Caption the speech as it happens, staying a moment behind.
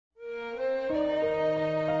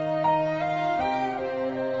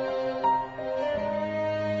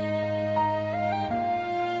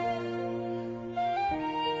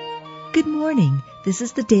morning. This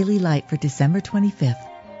is the Daily Light for December 25th.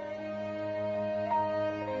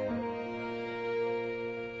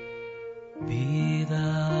 Be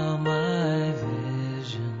thou my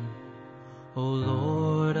vision, O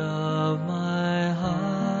Lord of my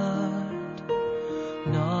heart,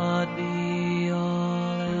 not be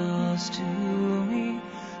all else to me,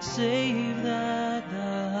 save that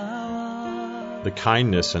thou art. The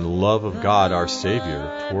kindness and love of God our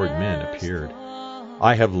Savior toward men appeared.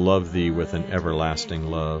 I have loved thee with an everlasting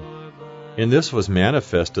love. In this was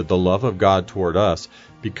manifested the love of God toward us,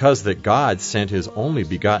 because that God sent his only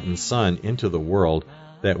begotten Son into the world,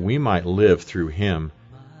 that we might live through him.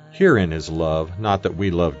 Herein is love, not that we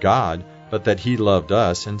loved God, but that he loved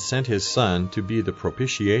us and sent his Son to be the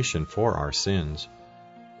propitiation for our sins.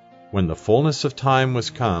 When the fullness of time was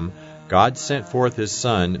come, God sent forth his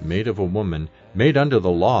Son, made of a woman, made under the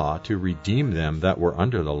law, to redeem them that were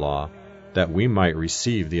under the law, that we might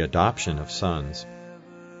receive the adoption of sons.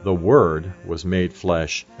 The Word was made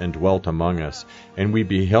flesh and dwelt among us, and we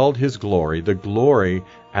beheld his glory, the glory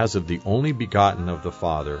as of the only begotten of the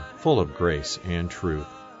Father, full of grace and truth.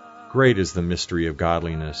 Great is the mystery of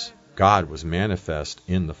godliness. God was manifest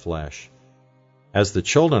in the flesh. As the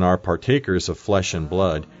children are partakers of flesh and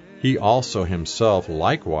blood, he also himself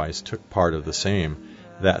likewise took part of the same,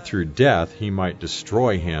 that through death he might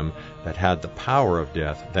destroy him that had the power of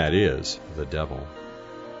death, that is, the devil.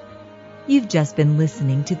 You've just been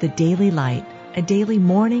listening to the Daily Light, a daily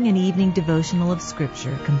morning and evening devotional of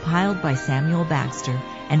Scripture compiled by Samuel Baxter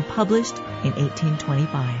and published in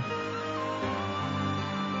 1825.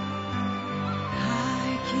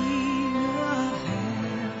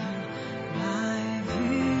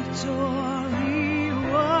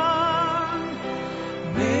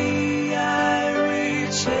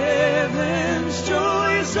 Heaven's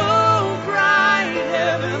joy so bright,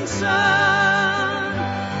 heaven's sun,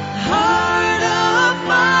 heart of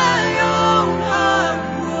my own heart,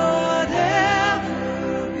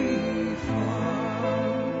 whatever befall,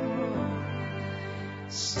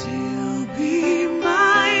 still be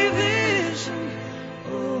my vision,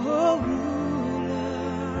 O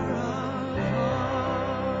ruler of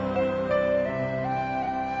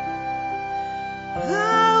all.